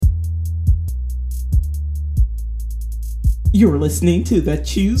You're listening to the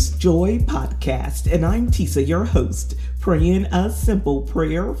Choose Joy podcast, and I'm Tisa, your host, praying a simple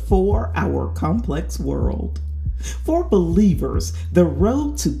prayer for our complex world. For believers, the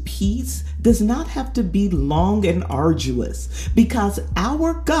road to peace does not have to be long and arduous because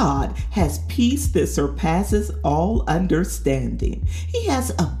our God has peace that surpasses all understanding. He has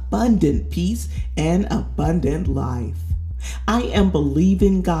abundant peace and abundant life. I am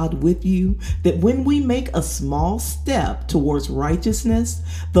believing God with you that when we make a small step towards righteousness,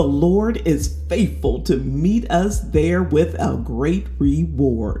 the Lord is faithful to meet us there with a great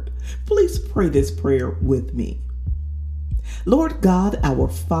reward. Please pray this prayer with me. Lord God, our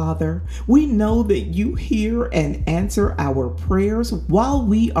Father, we know that you hear and answer our prayers while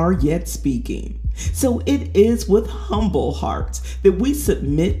we are yet speaking. So it is with humble hearts that we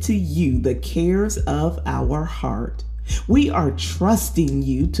submit to you the cares of our heart. We are trusting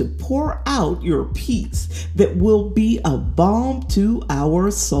you to pour out your peace that will be a balm to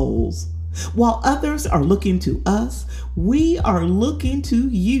our souls. While others are looking to us, we are looking to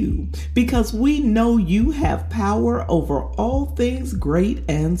you because we know you have power over all things great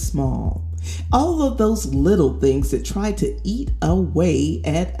and small. All of those little things that try to eat away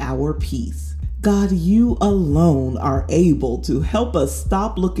at our peace. God, you alone are able to help us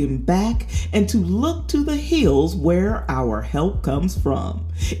stop looking back and to look to the hills where our help comes from.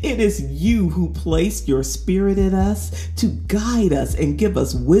 It is you who placed your spirit in us to guide us and give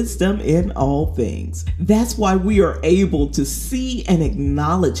us wisdom in all things. That's why we are able to see and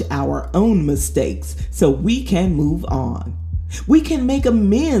acknowledge our own mistakes so we can move on. We can make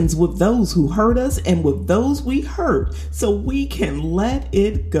amends with those who hurt us and with those we hurt so we can let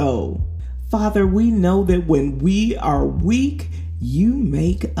it go. Father, we know that when we are weak, you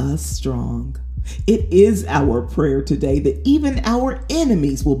make us strong. It is our prayer today that even our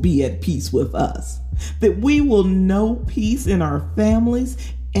enemies will be at peace with us, that we will know peace in our families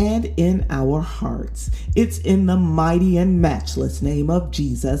and in our hearts. It's in the mighty and matchless name of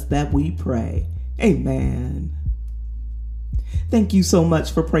Jesus that we pray. Amen. Thank you so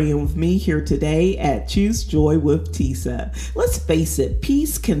much for praying with me here today at Choose Joy with Tisa. Let's face it,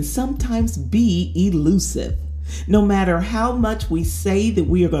 peace can sometimes be elusive. No matter how much we say that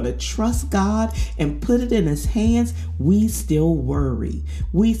we are going to trust God and put it in His hands, we still worry.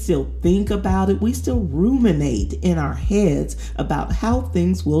 We still think about it. We still ruminate in our heads about how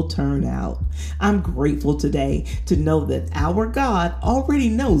things will turn out. I'm grateful today to know that our God already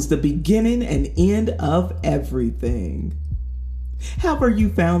knows the beginning and end of everything. However you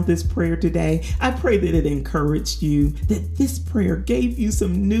found this prayer today, I pray that it encouraged you, that this prayer gave you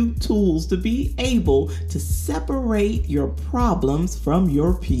some new tools to be able to separate your problems from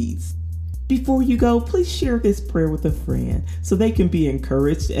your peace. Before you go, please share this prayer with a friend so they can be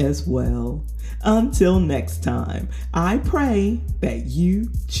encouraged as well. Until next time, I pray that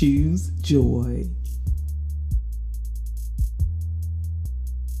you choose joy.